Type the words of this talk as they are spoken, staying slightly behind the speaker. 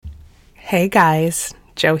Hey guys,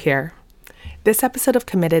 Joe here. This episode of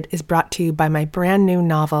Committed is brought to you by my brand new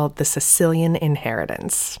novel, The Sicilian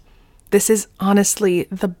Inheritance. This is honestly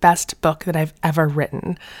the best book that I've ever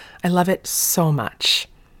written. I love it so much.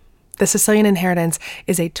 The Sicilian Inheritance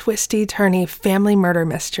is a twisty-turny family murder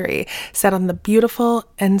mystery set on the beautiful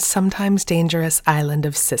and sometimes dangerous island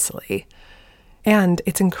of Sicily. And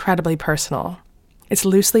it's incredibly personal. It's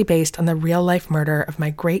loosely based on the real-life murder of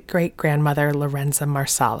my great-great-grandmother, Lorenza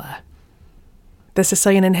Marsala. The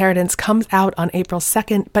Sicilian Inheritance comes out on April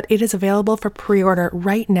 2nd, but it is available for pre-order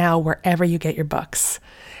right now wherever you get your books.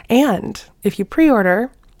 And if you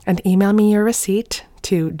pre-order and email me your receipt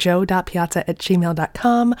to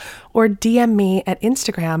joe.piazza@gmail.com or DM me at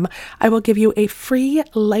Instagram, I will give you a free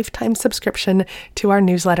lifetime subscription to our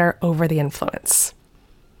newsletter, Over the Influence.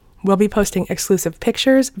 We'll be posting exclusive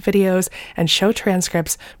pictures, videos, and show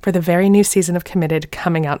transcripts for the very new season of Committed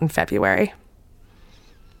coming out in February.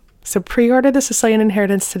 So pre-order The Sicilian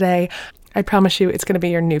Inheritance today. I promise you it's going to be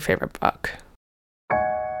your new favorite book.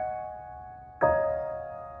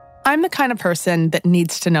 I'm the kind of person that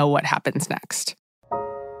needs to know what happens next.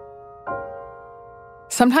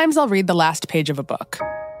 Sometimes I'll read the last page of a book.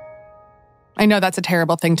 I know that's a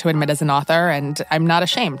terrible thing to admit as an author, and I'm not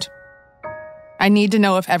ashamed. I need to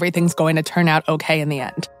know if everything's going to turn out okay in the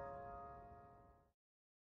end.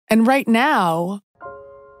 And right now,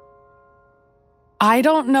 I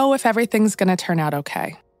don't know if everything's going to turn out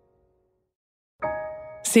okay.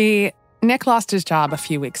 See, Nick lost his job a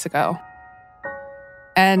few weeks ago.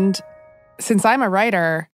 And since I'm a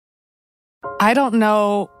writer, I don't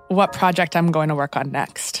know what project I'm going to work on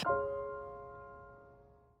next.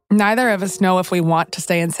 Neither of us know if we want to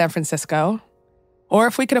stay in San Francisco or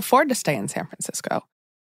if we could afford to stay in San Francisco.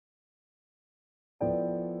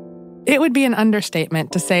 It would be an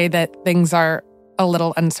understatement to say that things are a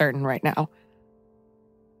little uncertain right now.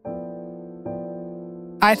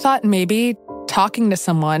 I thought maybe talking to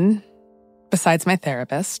someone, besides my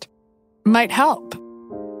therapist, might help.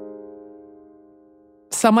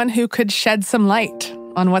 Someone who could shed some light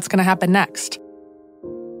on what's going to happen next.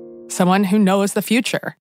 Someone who knows the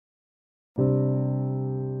future.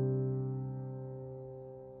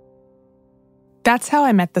 That's how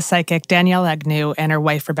I met the psychic Danielle Agnew and her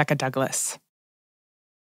wife Rebecca Douglas.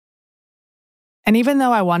 And even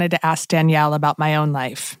though I wanted to ask Danielle about my own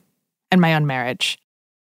life and my own marriage,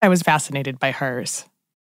 I was fascinated by hers.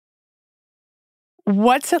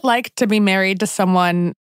 What's it like to be married to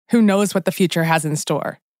someone who knows what the future has in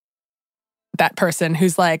store? That person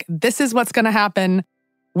who's like, this is what's going to happen,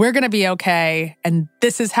 we're going to be okay, and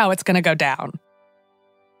this is how it's going to go down.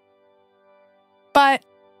 But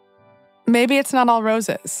maybe it's not all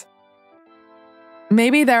roses.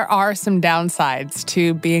 Maybe there are some downsides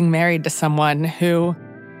to being married to someone who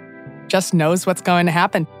just knows what's going to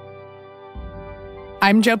happen.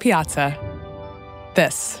 I'm Joe Piazza.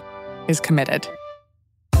 This is Committed.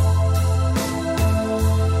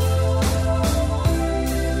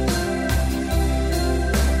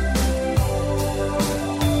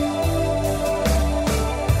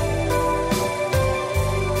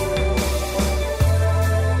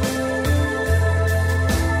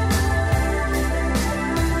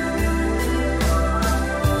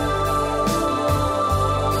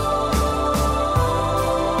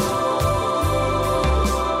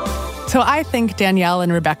 So I think Danielle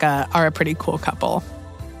and Rebecca are a pretty cool couple.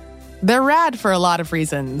 They're rad for a lot of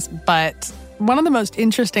reasons, but one of the most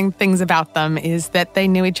interesting things about them is that they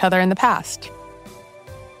knew each other in the past.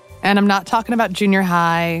 And I'm not talking about junior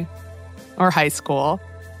high or high school.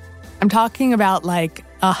 I'm talking about like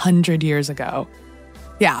 100 years ago.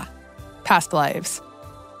 Yeah, past lives.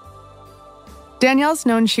 Danielle's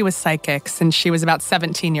known she was psychic since she was about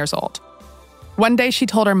 17 years old. One day she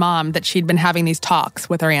told her mom that she'd been having these talks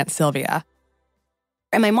with her Aunt Sylvia.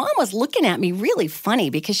 And my mom was looking at me really funny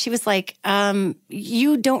because she was like,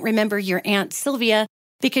 you don't remember your Aunt Sylvia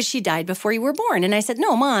because she died before you were born. And I said,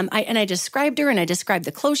 no, Mom. I described her and I described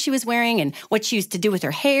the clothes she was wearing and what she used to do with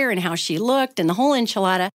her hair and how she looked and the whole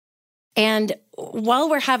enchilada. And while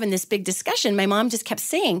we're having this big discussion, my mom just kept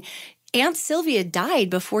saying, Aunt Sylvia died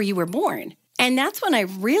before you were born. And that's when I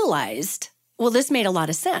realized, well, this made a lot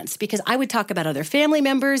of sense because I would talk about other family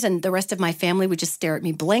members and the rest of my family would just stare at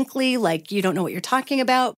me blankly like, you don't know what you're talking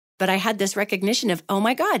about. But I had this recognition of, oh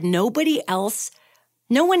my God, nobody else,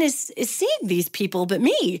 no one is seeing these people but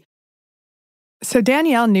me. So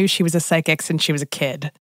Danielle knew she was a psychic since she was a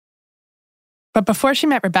kid. But before she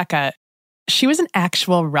met Rebecca, she was an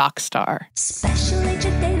actual rock star. Special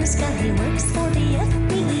Agent Dana Scully works for the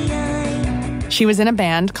FBI. She was in a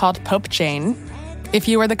band called Pope Jane. If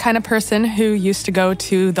you were the kind of person who used to go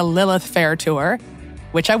to the Lilith Fair tour,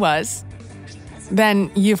 which I was,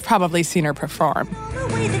 then you've probably seen her perform.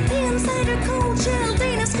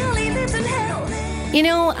 You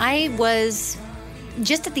know, I was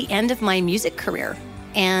just at the end of my music career,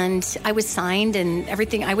 and I was signed and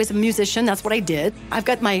everything. I was a musician. That's what I did. I've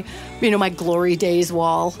got my, my Glory Days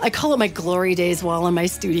wall. I call it my Glory Days wall in my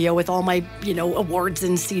studio with all my, awards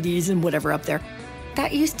and CDs and whatever up there.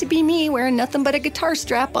 That used to be me wearing nothing but a guitar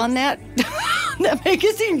strap on that that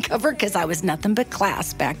magazine cover because I was nothing but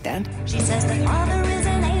class back then. She says the father is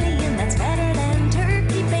an alien that's better than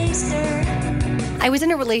turkey baster. I was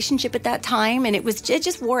in a relationship at that time, and it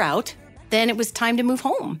just wore out. Then it was time to move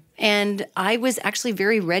home, and I was actually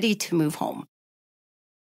very ready to move home.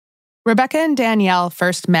 Rebecca and Danielle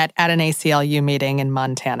first met at an ACLU meeting in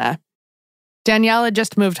Montana. Danielle had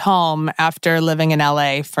just moved home after living in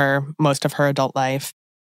LA for most of her adult life.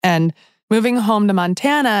 And moving home to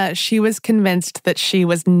Montana, she was convinced that she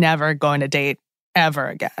was never going to date ever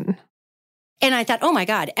again. And I thought, oh my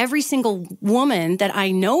God, every single woman that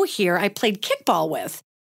I know here, I played kickball with.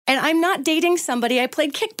 And I'm not dating somebody I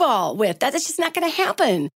played kickball with. That's just not going to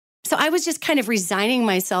happen. So I was just kind of resigning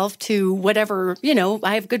myself to whatever,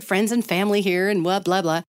 I have good friends and family here and blah, blah,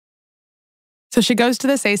 blah. So she goes to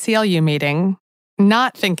this ACLU meeting,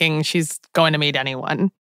 not thinking she's going to meet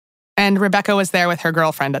anyone. And Rebecca was there with her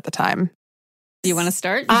girlfriend at the time. You want to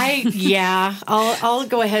start? I'll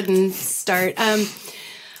go ahead and start.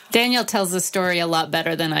 Danielle tells the story a lot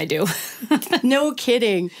better than I do. No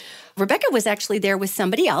kidding. Rebecca was actually there with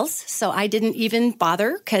somebody else, so I didn't even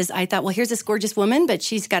bother because I thought, well, here's this gorgeous woman, but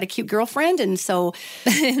she's got a cute girlfriend, and so...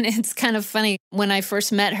 And it's kind of funny. When I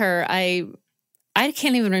first met her, I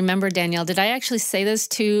can't even remember, Danielle. Did I actually say this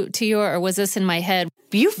to you, or was this in my head?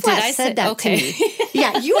 You said that to me.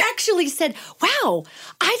 Yeah, you actually said, wow,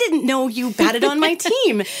 I didn't know you batted on my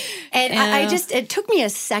team. And yeah. It took me a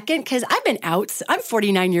second because I've been out. I'm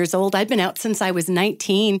 49 years old. I've been out since I was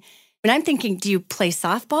 19. And I'm thinking, do you play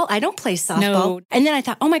softball? I don't play softball. No. And then I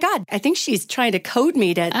thought, oh my God, I think she's trying to code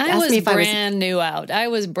me to ask me if I was brand new out. I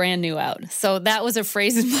was brand new out. So that was a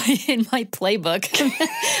phrase in my playbook.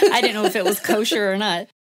 I didn't know if it was kosher or not.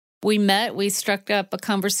 We met, we struck up a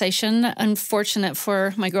conversation, unfortunate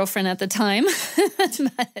for my girlfriend at the time.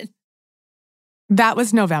 That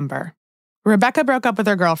was November. Rebecca broke up with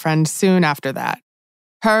her girlfriend soon after that.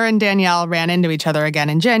 Her and Danielle ran into each other again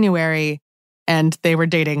in January, and they were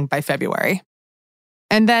dating by February.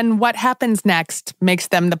 And then what happens next makes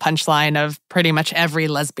them the punchline of pretty much every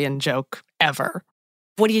lesbian joke ever.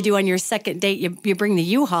 What do you do on your second date? You bring the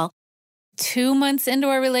U-Haul. 2 months into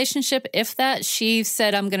our relationship, if that, she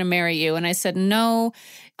said, I'm going to marry you. And I said, no,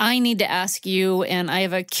 I need to ask you. And I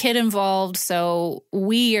have a kid involved, so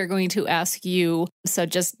we are going to ask you. So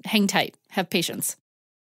just hang tight. Have patience.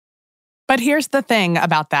 But here's the thing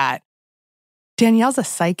about that. Danielle's a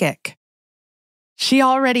psychic. She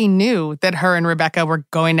already knew that her and Rebecca were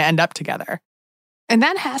going to end up together. And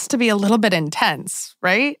that has to be a little bit intense,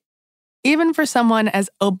 right? Even for someone as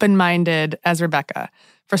open-minded as Rebecca,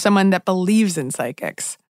 for someone that believes in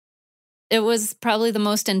psychics. It was probably the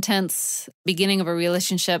most intense beginning of a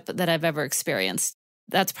relationship that I've ever experienced.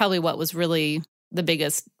 That's probably what was really the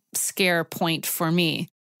biggest scare point for me.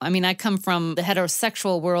 I mean, I come from the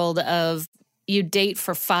heterosexual world of you date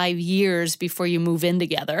for 5 years before you move in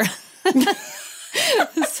together.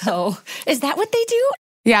 So, is that what they do?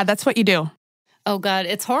 Yeah, that's what you do. Oh God,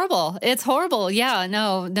 it's horrible. It's horrible. Yeah,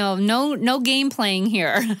 no game playing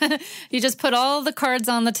here. You just put all the cards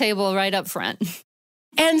on the table right up front.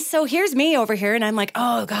 And so here's me over here, and I'm like,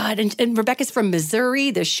 oh God. And Rebecca's from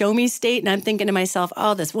Missouri, the show me state. And I'm thinking to myself,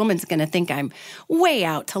 oh, this woman's going to think I'm way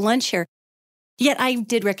out to lunch here. Yet I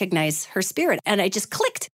did recognize her spirit, and I just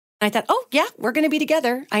clicked. I thought, oh, yeah, we're going to be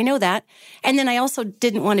together. I know that. And then I also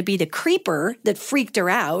didn't want to be the creeper that freaked her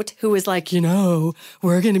out, who was like,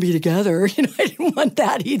 we're going to be together. I didn't want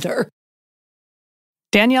that either.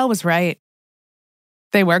 Danielle was right.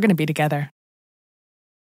 They were going to be together.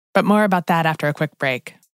 But more about that after a quick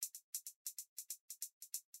break.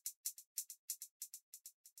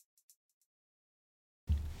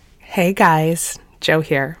 Hey guys, Jo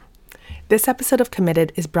here. This episode of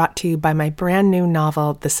Committed is brought to you by my brand new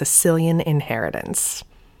novel, The Sicilian Inheritance.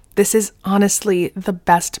 This is honestly the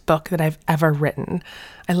best book that I've ever written.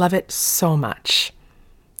 I love it so much.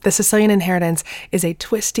 The Sicilian Inheritance is a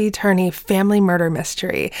twisty-turny family murder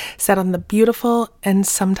mystery set on the beautiful and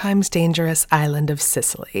sometimes dangerous island of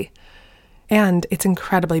Sicily. And it's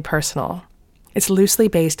incredibly personal. It's loosely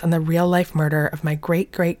based on the real-life murder of my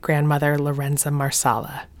great-great-grandmother, Lorenza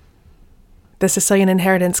Marsala. The Sicilian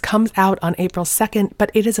Inheritance comes out on April 2nd,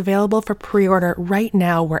 but it is available for pre-order right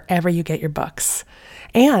now wherever you get your books.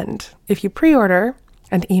 And if you pre-order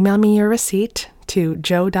and email me your receipt to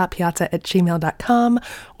joe.piazza@gmail.com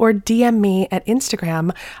or DM me at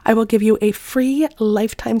Instagram, I will give you a free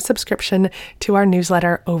lifetime subscription to our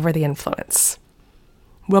newsletter Over the Influence.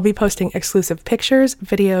 We'll be posting exclusive pictures,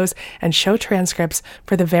 videos, and show transcripts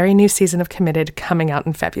for the very new season of Committed coming out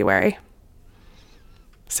in February.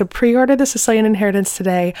 So pre-order The Sicilian Inheritance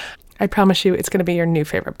today. I promise you it's going to be your new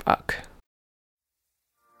favorite book.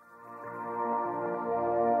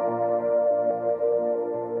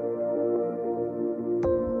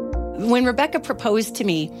 When Rebecca proposed to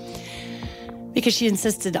me, because she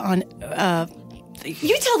insisted on,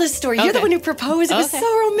 you tell this story. You're the one who proposed. It was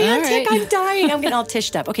so romantic. Right. I'm dying. I'm getting all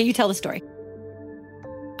tished up. Okay, you tell the story.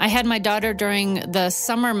 I had my daughter during the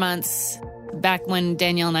summer months back when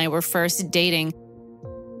Danielle and I were first dating.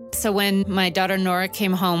 So when my daughter Nora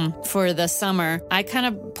came home for the summer, I kind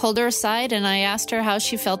of pulled her aside and I asked her how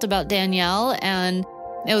she felt about Danielle. And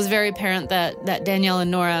it was very apparent that Danielle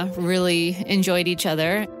and Nora really enjoyed each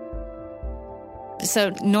other.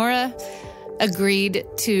 So Nora agreed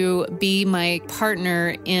to be my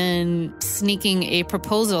partner in sneaking a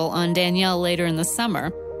proposal on Danielle later in the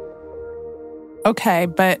summer. Okay,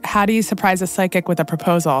 but how do you surprise a psychic with a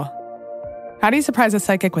proposal? How do you surprise a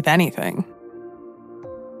psychic with anything?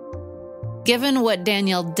 Given what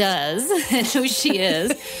Danielle does and who she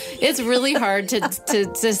is, it's really hard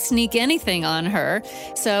to sneak anything on her.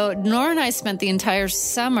 So Nora and I spent the entire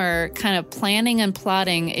summer kind of planning and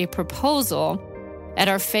plotting a proposal at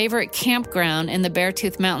our favorite campground in the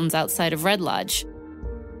Beartooth Mountains outside of Red Lodge.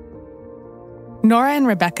 Nora and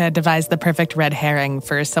Rebecca devised the perfect red herring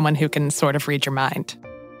for someone who can sort of read your mind.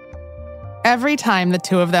 Every time the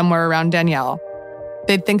two of them were around Danielle,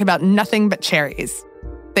 they'd think about nothing but cherries.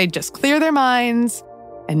 They'd just clear their minds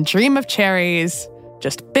and dream of cherries,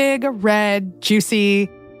 just big, red, juicy,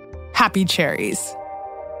 happy cherries.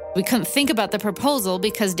 We couldn't think about the proposal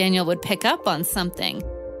because Danielle would pick up on something.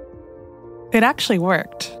 It actually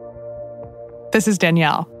worked. This is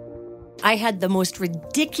Danielle. I had the most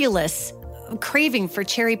ridiculous craving for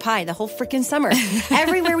cherry pie the whole freaking summer.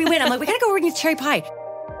 Everywhere we went, I'm like, we gotta go get cherry pie.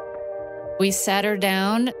 We sat her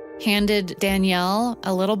down, handed Danielle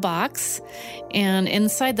a little box, and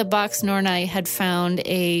inside the box, Nora and I had found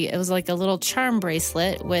it was like a little charm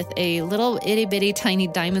bracelet with a little itty-bitty tiny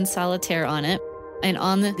diamond solitaire on it. And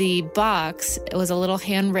on the box, it was a little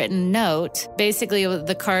handwritten note. Basically,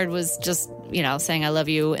 the card was just, saying I love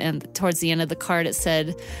you. And towards the end of the card, it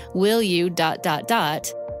said, will you, ...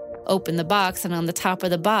 Open the box. And on the top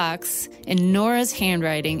of the box, in Nora's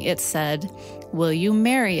handwriting, it said, will you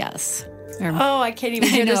marry us? I can't even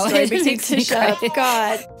hear the story. It makes me cry.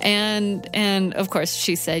 God. And of course,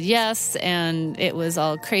 she said yes. And it was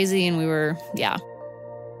all crazy. And we were,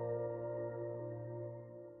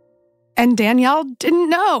 And Danielle didn't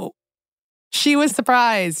know. She was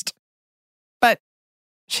surprised. But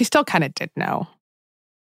she still kind of did know.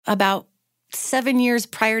 About 7 years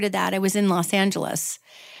prior to that, I was in Los Angeles.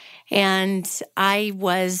 And I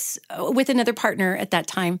was with another partner at that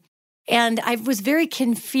time. And I was very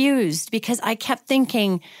confused because I kept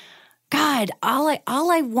thinking, God, all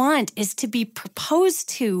I want is to be proposed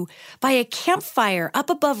to by a campfire up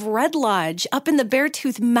above Red Lodge, up in the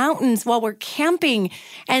Beartooth Mountains while we're camping.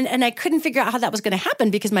 And I couldn't figure out how that was going to happen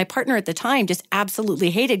because my partner at the time just absolutely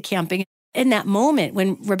hated camping. In that moment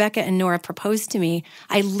when Rebecca and Nora proposed to me,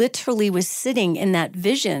 I literally was sitting in that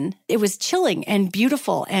vision. It was chilling and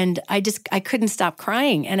beautiful. And I couldn't stop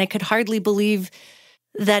crying. And I could hardly believe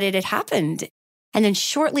that it had happened. And then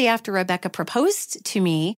shortly after Rebecca proposed to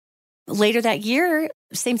me, later that year,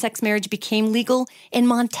 same-sex marriage became legal in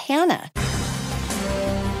Montana.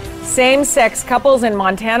 Same-sex couples in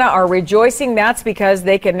Montana are rejoicing. That's because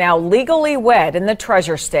they can now legally wed in the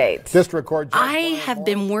Treasure State. I have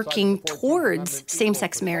been working towards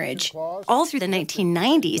same-sex marriage all through the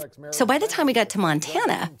 1990s. So by the time we got to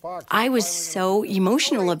Montana, I was so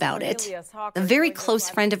emotional about it. A very close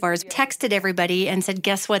friend of ours texted everybody and said,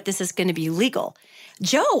 guess what? This is going to be legal.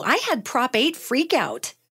 Joe, I had Prop 8 freak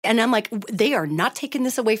out. And I'm like, they are not taking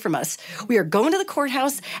this away from us. We are going to the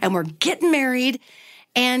courthouse and we're getting married.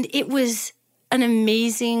 And it was an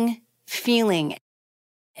amazing feeling.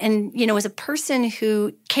 And, as a person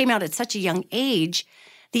who came out at such a young age,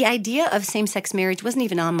 the idea of same-sex marriage wasn't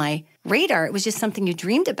even on my radar. It was just something you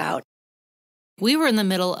dreamed about. We were in the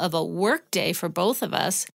middle of a work day for both of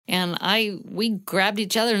us, and we grabbed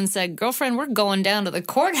each other and said, girlfriend, we're going down to the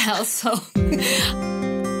courthouse. So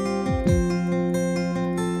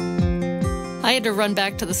I had to run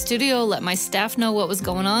back to the studio, let my staff know what was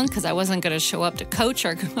going on because I wasn't going to show up to coach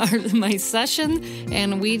my session.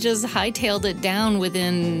 And we just hightailed it down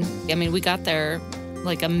we got there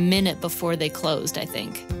like a minute before they closed, I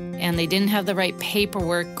think. and they didn't have the right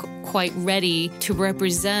paperwork quite ready to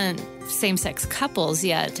represent same-sex couples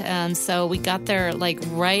yet. And so we got there like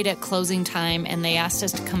right at closing time, and they asked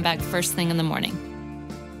us to come back first thing in the morning.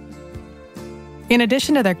 In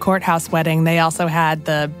addition to their courthouse wedding, they also had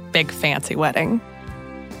the big fancy wedding.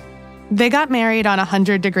 They got married on a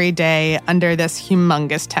 100-degree day under this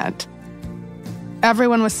humongous tent.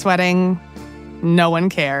 Everyone was sweating. No one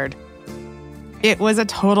cared. It was a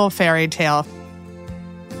total fairy tale.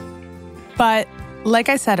 But, like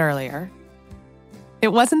I said earlier, it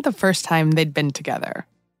wasn't the first time they'd been together.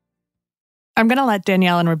 I'm going to let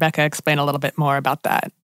Danielle and Rebecca explain a little bit more about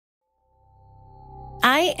that.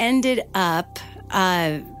 I ended up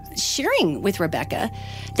sharing with Rebecca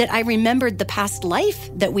that I remembered the past life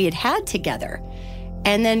that we had had together.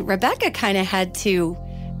 And then Rebecca kind of had to,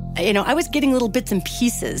 I was getting little bits and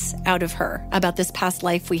pieces out of her about this past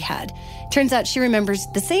life we had. Turns out she remembers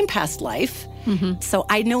the same past life. Mm-hmm. So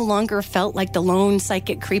I no longer felt like the lone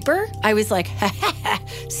psychic creeper. I was like,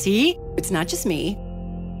 see, it's not just me.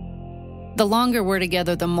 The longer we're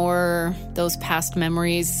together, the more those past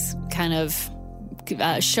memories kind of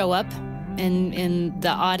show up in the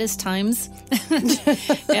oddest times.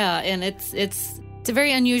 Yeah, and it's a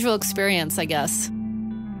very unusual experience, I guess.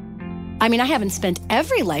 I mean, I haven't spent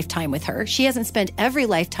every lifetime with her. She hasn't spent every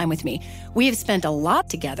lifetime with me. We have spent a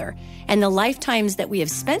lot together. And the lifetimes that we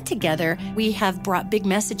have spent together, we have brought big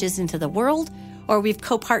messages into the world, or we've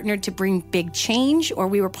co-partnered to bring big change, or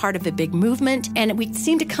we were part of a big movement. And we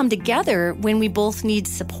seem to come together when we both need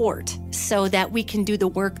support so that we can do the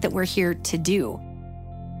work that we're here to do.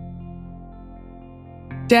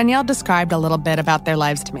 Danielle described a little bit about their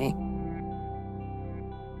lives to me.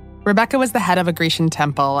 Rebecca was the head of a Grecian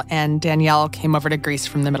temple, and Danielle came over to Greece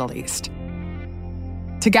from the Middle East.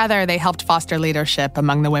 Together, they helped foster leadership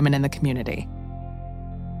among the women in the community.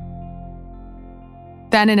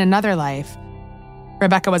 Then, in another life,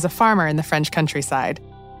 Rebecca was a farmer in the French countryside,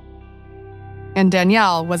 and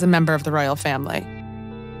Danielle was a member of the royal family.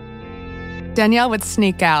 Danielle would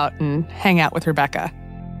sneak out and hang out with Rebecca.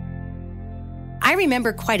 I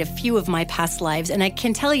remember quite a few of my past lives, and I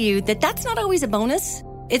can tell you that that's not always a bonus.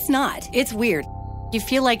 It's not. It's weird. You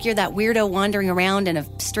feel like you're that weirdo wandering around in a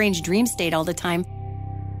strange dream state all the time.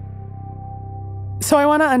 So I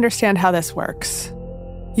want to understand how this works.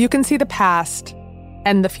 You can see the past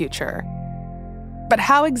and the future. But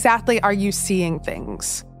how exactly are you seeing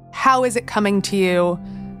things? How is it coming to you?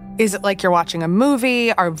 Is it like you're watching a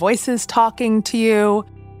movie? Are voices talking to you?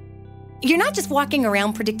 You're not just walking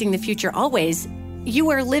around predicting the future always.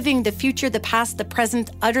 You are living the future, the past, the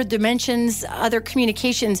present, other dimensions, other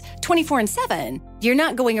communications 24/7. You're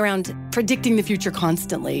not going around predicting the future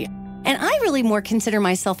constantly. And I really more consider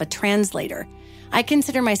myself a translator. I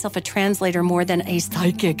consider myself a translator more than a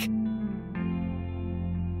psychic.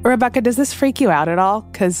 Rebecca, does this freak you out at all?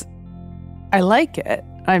 Because I like it.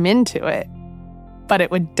 I'm into it. But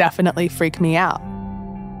it would definitely freak me out.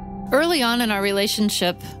 Early on in our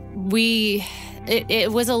relationship,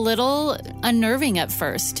 It was a little unnerving at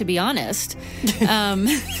first, to be honest. I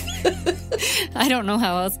don't know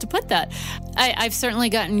how else to put that. I've certainly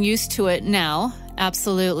gotten used to it now,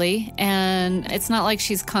 absolutely. And it's not like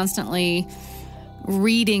she's constantly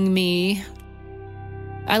reading me.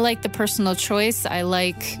 I like the personal choice. I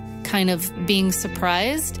like kind of being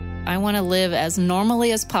surprised. I want to live as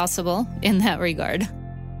normally as possible in that regard.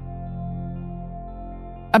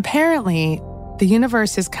 Apparently, the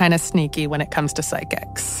universe is kind of sneaky when it comes to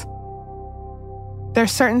psychics.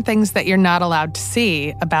 There's certain things that you're not allowed to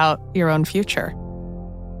see about your own future.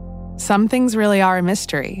 Some things really are a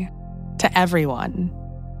mystery to everyone.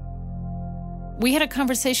 We had a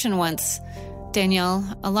conversation once, Danielle,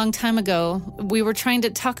 a long time ago. We were trying to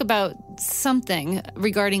talk about something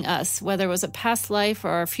regarding us, whether it was a past life or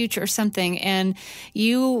our future or something, and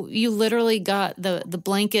you literally got the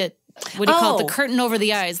blanket. What do you call it? The curtain over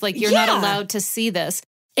the eyes. Like, you're not allowed to see this.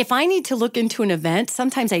 If I need to look into an event,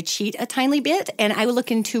 sometimes I cheat a tiny bit and I will look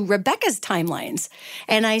into Rebecca's timelines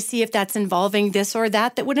and I see if that's involving this or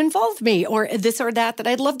that would involve me, or this or that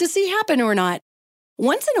I'd love to see happen or not.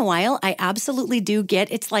 Once in a while, I absolutely do get,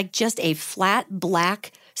 it's like just a flat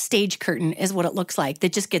black stage curtain is what it looks like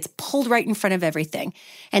that just gets pulled right in front of everything.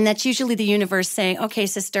 And that's usually the universe saying, okay,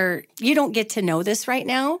 sister, you don't get to know this right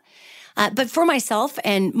now. But for myself,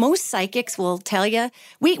 and most psychics will tell you,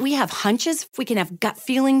 we have hunches. We can have gut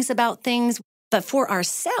feelings about things. But for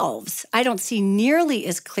ourselves, I don't see nearly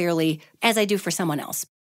as clearly as I do for someone else.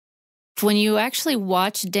 When you actually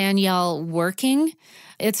watch Danielle working,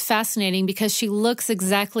 it's fascinating because she looks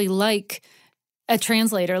exactly like a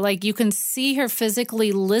translator. Like you can see her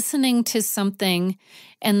physically listening to something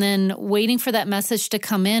and then waiting for that message to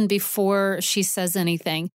come in before she says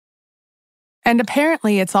anything. And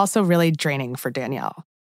apparently it's also really draining for Danielle.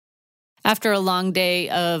 After a long day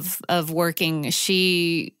of working,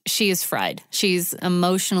 she is fried. She's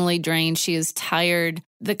emotionally drained. She is tired.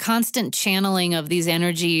 The constant channeling of these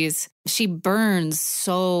energies, she burns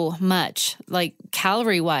so much, like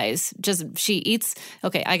calorie-wise. Just she eats,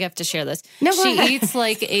 okay, I have to share this. No, she eats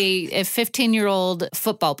like a 15-year-old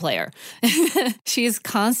football player. She's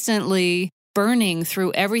constantly burning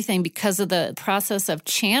through everything because of the process of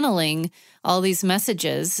channeling all these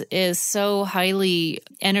messages is so highly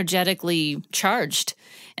energetically charged.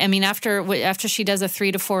 I mean, after she does a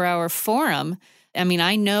 3 to 4 hour forum, I mean,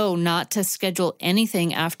 I know not to schedule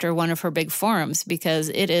anything after one of her big forums because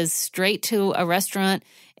it is straight to a restaurant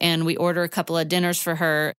and we order a couple of dinners for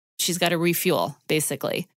her. She's got to refuel,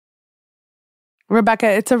 basically. Rebecca,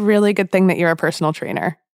 it's a really good thing that you're a personal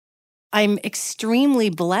trainer. I'm extremely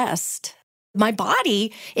blessed. My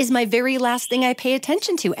body is my very last thing I pay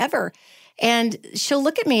attention to ever. And she'll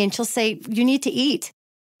look at me and she'll say, you need to eat.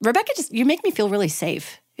 Rebecca, you make me feel really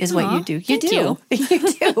safe is what you do. You do.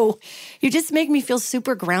 You do. You just make me feel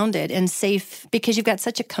super grounded and safe because you've got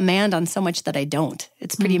such a command on so much that I don't.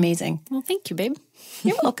 It's pretty amazing. Well, thank you, babe.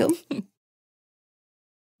 You're welcome.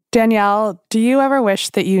 Danielle, do you ever wish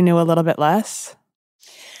that you knew a little bit less?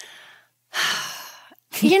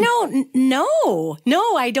 No,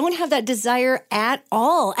 I don't have that desire at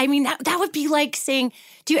all. I mean, that would be like saying,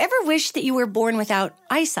 do you ever wish that you were born without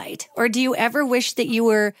eyesight? Or do you ever wish that you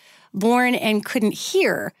were born and couldn't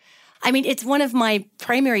hear? I mean, it's one of my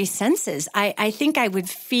primary senses. I think I would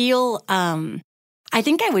feel,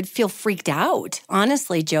 freaked out,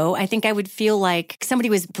 honestly, Joe. I think I would feel like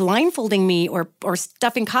somebody was blindfolding me or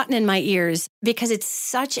stuffing cotton in my ears because it's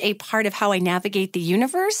such a part of how I navigate the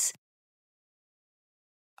universe.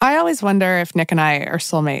 I always wonder if Nick and I are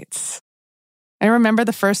soulmates. I remember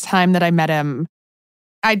the first time that I met him,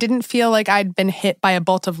 I didn't feel like I'd been hit by a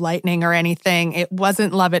bolt of lightning or anything. It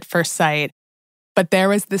wasn't love at first sight. But there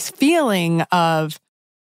was this feeling of,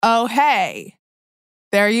 oh, hey,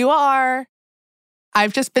 there you are.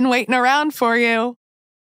 I've just been waiting around for you.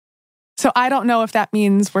 So I don't know if that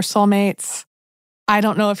means we're soulmates. I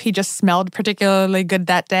don't know if he just smelled particularly good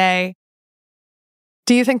that day.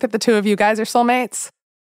 Do you think that the two of you guys are soulmates?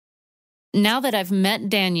 Now that I've met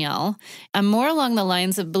Danielle, I'm more along the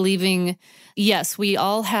lines of believing, yes, we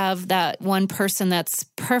all have that one person that's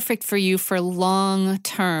perfect for you for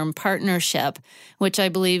long-term partnership, which I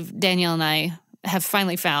believe Danielle and I have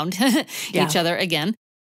finally found each other again.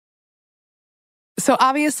 So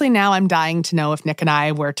obviously now I'm dying to know if Nick and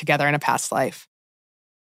I were together in a past life.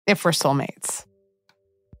 If we're soulmates.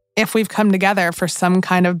 If we've come together for some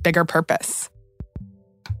kind of bigger purpose.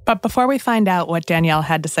 But before we find out what Danielle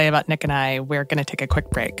had to say about Nick and I, we're going to take a quick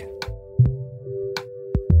break.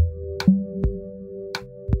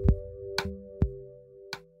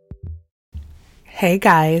 Hey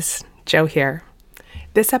guys, Joe here.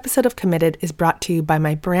 This episode of Committed is brought to you by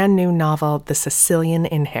my brand new novel, The Sicilian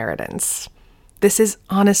Inheritance. This is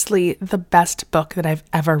honestly the best book that I've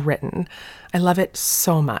ever written. I love it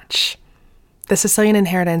so much. The Sicilian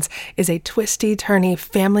Inheritance is a twisty-turny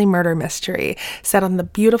family murder mystery set on the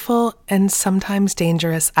beautiful and sometimes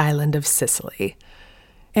dangerous island of Sicily.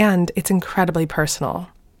 And it's incredibly personal.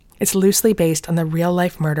 It's loosely based on the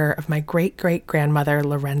real-life murder of my great-great-grandmother,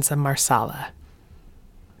 Lorenza Marsala.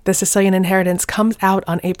 The Sicilian Inheritance comes out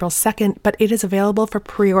on April 2nd, but it is available for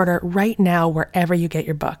pre-order right now wherever you get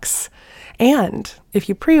your books. And if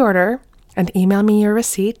you pre-order and email me your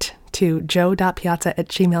receipt to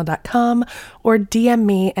joe.piazza@gmail.com or DM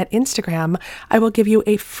me at Instagram, I will give you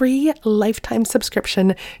a free lifetime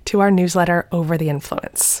subscription to our newsletter, Over the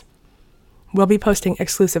Influence. We'll be posting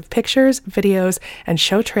exclusive pictures, videos, and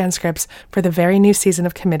show transcripts for the very new season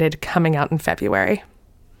of Committed coming out in February.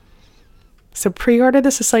 So pre-order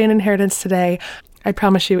The Sicilian Inheritance today. I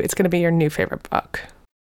promise you it's going to be your new favorite book.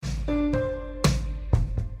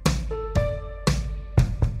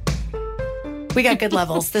 We got good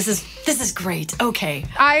levels. This is great. Okay.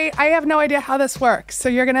 I have no idea how this works. So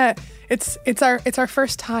you're gonna it's our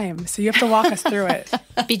first time. So you have to walk us through it.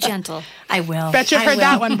 Be gentle. I will. Bet you've heard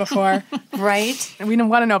that one before. Right? And we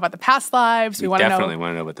want to know about the past lives. We definitely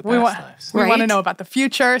want to know about the past lives. We want to know about the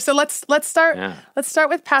future. So let's start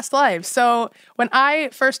with past lives. So when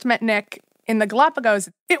I first met Nick in the Galapagos,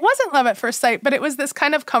 it wasn't love at first sight, but it was this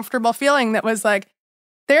kind of comfortable feeling that was like,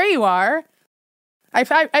 there you are. I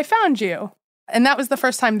found you. And that was the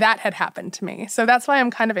first time that had happened to me. So that's why I'm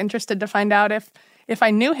kind of interested to find out if I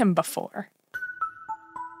knew him before.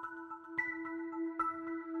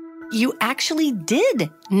 you actually did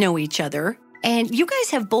know each other. And you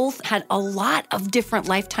guys have both had a lot of different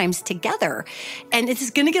lifetimes together. And it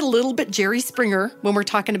is going to get a little bit Jerry Springer when we're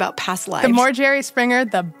talking about past lives. The more Jerry Springer,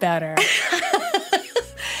 the better.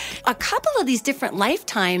 A couple of these different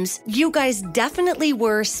lifetimes, you guys definitely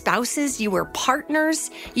were spouses. You were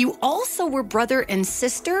partners. You also were brother and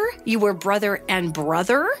sister. You were brother and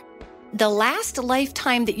brother. The last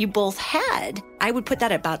lifetime that you both had, I would put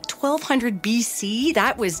that at about 1200 BC.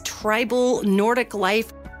 That was tribal Nordic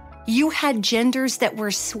life. You had genders that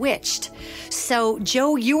were switched. So,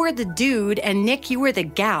 Joe, you were the dude, and Nick, you were the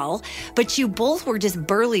gal, but you both were just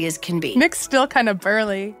burly as can be. Nick's still kind of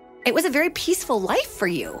burly. It was a very peaceful life for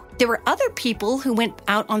you. There were other people who went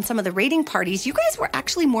out on some of the raiding parties. You guys were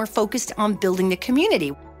actually more focused on building the community.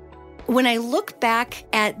 When I look back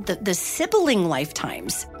at the sibling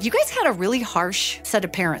lifetimes, you guys had a really harsh set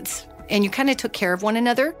of parents, and you kind of took care of one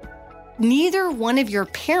another. Neither one of your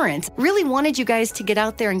parents really wanted you guys to get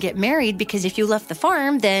out there and get married, because if you left the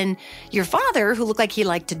farm, then your father, who looked like he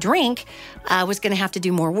liked to drink, was going to have to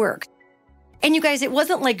do more work. And you guys, it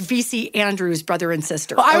wasn't like VC Andrews, brother and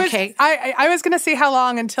sister. Well, okay? I was going to see how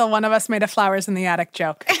long until one of us made a flowers in the attic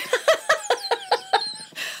joke.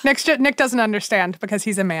 Nick doesn't understand because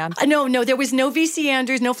he's a man. No, there was no VC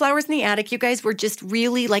Andrews, no flowers in the attic. You guys were just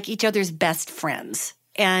really like each other's best friends.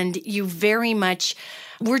 And you very much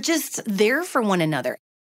were just there for one another.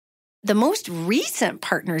 The most recent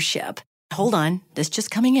partnership, hold on, this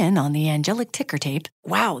just coming in on the angelic ticker tape.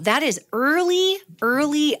 Wow, that is early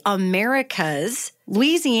America's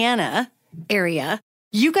Louisiana area.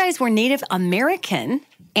 You guys were Native American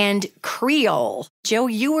and Creole. Joe,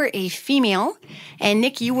 you were a female, and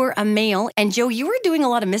Nick, you were a male. And Joe, you were doing a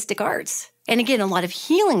lot of mystic arts. And again, a lot of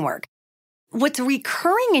healing work. What's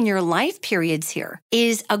recurring in your life periods here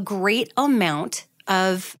is a great amount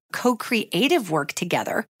of co-creative work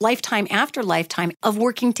together, lifetime after lifetime of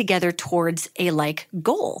working together towards a like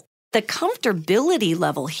goal. The comfortability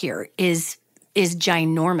level here is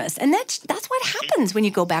ginormous. And that's what happens when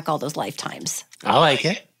you go back all those lifetimes. I like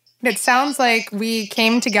it. It sounds like we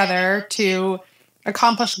came together to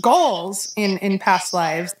accomplish goals in past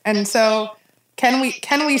lives. And so can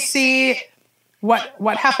we see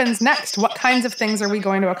what happens next? What kinds of things are we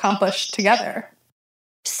going to accomplish together?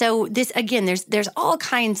 So this, again, there's all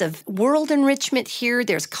kinds of world enrichment here.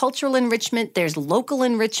 There's cultural enrichment. There's local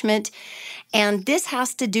enrichment. And this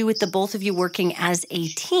has to do with the both of you working as a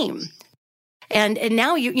team. And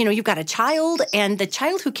now you've got a child, and the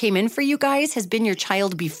child who came in for you guys has been your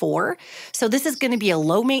child before. So this is going to be a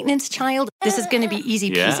low maintenance child. This is going to be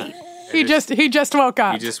easy peasy. Yeah. He just woke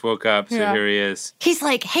up. He just woke up, so here he is. He's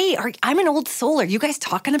like, hey, I'm an old soul. Are you guys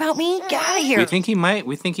talking about me? Get out of here. We think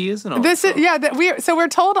he is an old soul. We're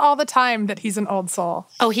told all the time that he's an old soul.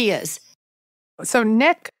 Oh, he is. So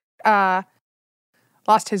Nick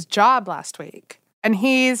lost his job last week, and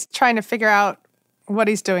he's trying to figure out what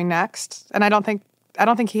he's doing next. And I don't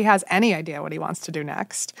think he has any idea what he wants to do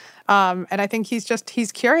next. And I think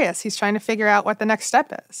he's curious. He's trying to figure out what the next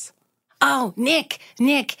step is. Oh, Nick,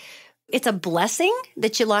 it's a blessing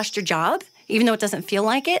that you lost your job, even though it doesn't feel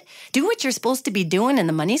like it. Do what you're supposed to be doing, and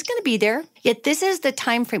the money's going to be there. Yet this is the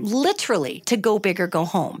time frame, literally, to go big or go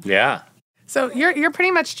home. Yeah. So you're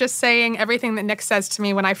pretty much just saying everything that Nick says to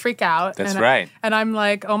me when I freak out. That's right. And I'm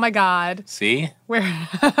like, oh my God. See?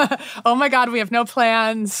 Oh my God, we have no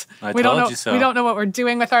plans. We told you so. We don't know what we're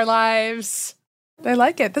doing with our lives. I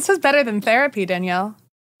like it. This was better than therapy, Danielle.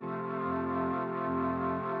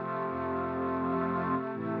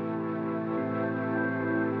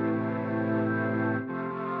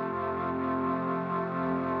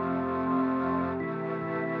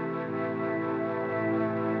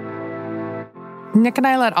 Nick and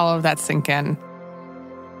I let all of that sink in.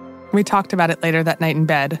 We talked about it later that night in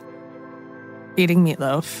bed, eating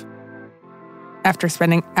meatloaf, after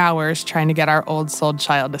spending hours trying to get our old soul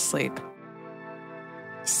child to sleep.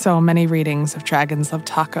 So many readings of Dragons Love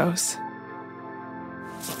Tacos.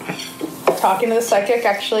 Talking to the psychic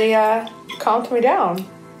actually calmed me down.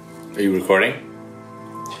 Are you recording?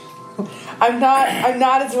 I'm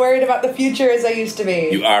not as worried about the future as I used to be.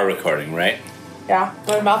 You are recording, right? Yeah,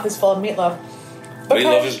 my mouth is full of meatloaf.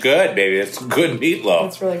 Meatloaf is good, baby. It's good meatloaf.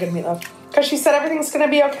 It's really good meatloaf. Because she said everything's going to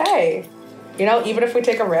be okay. You know, even if we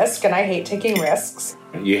take a risk, and I hate taking risks.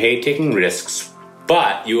 You hate taking risks,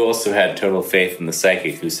 but you also had total faith in the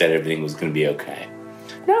psychic who said everything was going to be okay.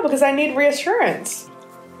 No, because I need reassurance.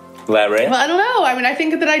 Elaborate? Well, I don't know. I mean, I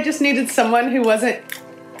think that I just needed someone who wasn't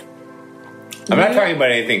I'm not talking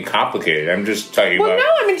about anything complicated. I'm just talking about... Well, no,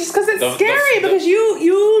 I mean, just because it's scary, because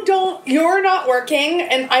you're not working,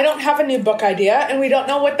 and I don't have a new book idea, and we don't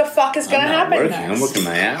know what the fuck is going to happen next. I'm working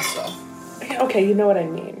my ass off. Okay, you know what I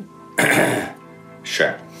mean.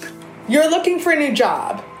 Sure. You're looking for a new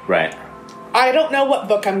job. Right. I don't know what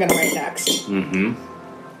book I'm going to write next. Mm-hmm.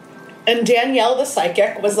 And Danielle, the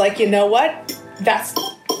psychic, was like, you know what? That's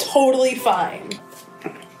totally fine.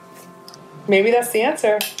 Maybe that's the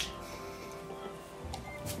answer.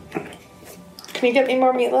 Can you get me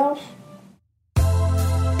more meatloaf?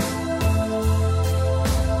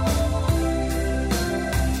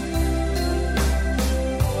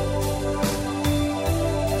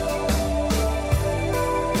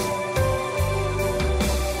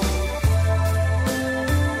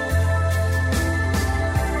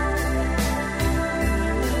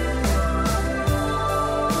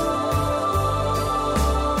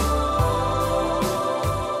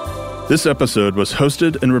 This episode was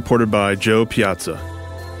hosted and reported by Joe Piazza.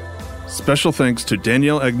 Special thanks to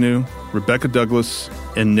Danielle Agnew, Rebecca Douglas,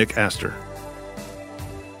 and Nick Astor.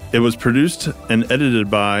 It was produced and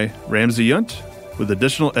edited by Ramsey Yunt, with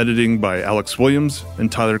additional editing by Alex Williams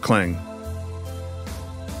and Tyler Klang.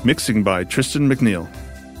 Mixing by Tristan McNeil.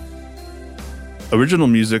 Original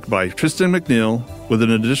music by Tristan McNeil, with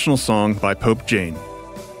an additional song by Pope Jane.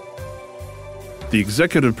 The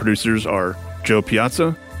executive producers are Joe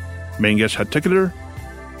Piazza, Mangesh Hattikudur,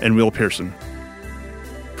 and Will Pearson.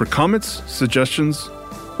 For comments, suggestions,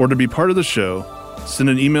 or to be part of the show, send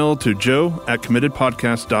an email to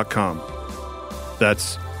joe@committedpodcast.com.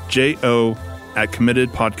 That's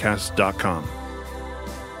JO@committedpodcast.com.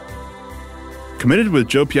 Committed with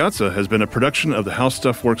Joe Piazza has been a production of the How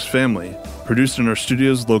Stuff Works family, produced in our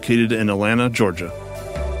studios located in Atlanta, Georgia.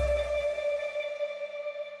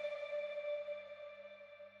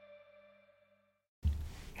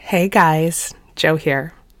 Hey guys, Joe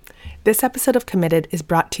here. This episode of Committed is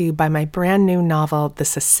brought to you by my brand new novel, The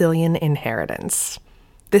Sicilian Inheritance.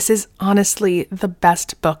 This is honestly the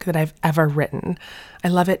best book that I've ever written. I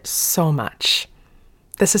love it so much.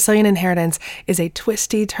 The Sicilian Inheritance is a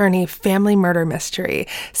twisty-turny family murder mystery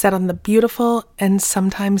set on the beautiful and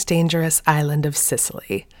sometimes dangerous island of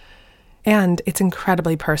Sicily. And it's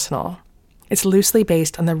incredibly personal. It's loosely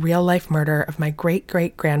based on the real-life murder of my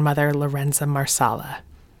great-great-grandmother, Lorenza Marsala.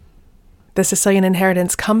 The Sicilian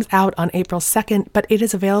Inheritance comes out on April 2nd, but it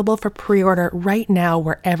is available for pre-order right now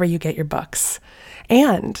wherever you get your books.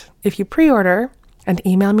 And if you pre-order and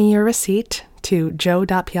email me your receipt to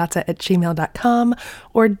joe.piazza@gmail.com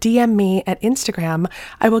or DM me at Instagram,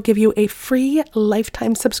 I will give you a free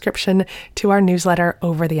lifetime subscription to our newsletter,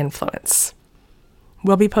 Over the Influence.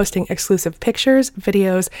 We'll be posting exclusive pictures,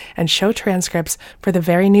 videos, and show transcripts for the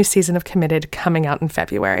very new season of Committed coming out in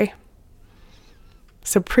February.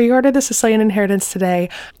 So pre-order The Sicilian Inheritance today.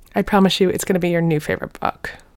 I promise you it's going to be your new favorite book.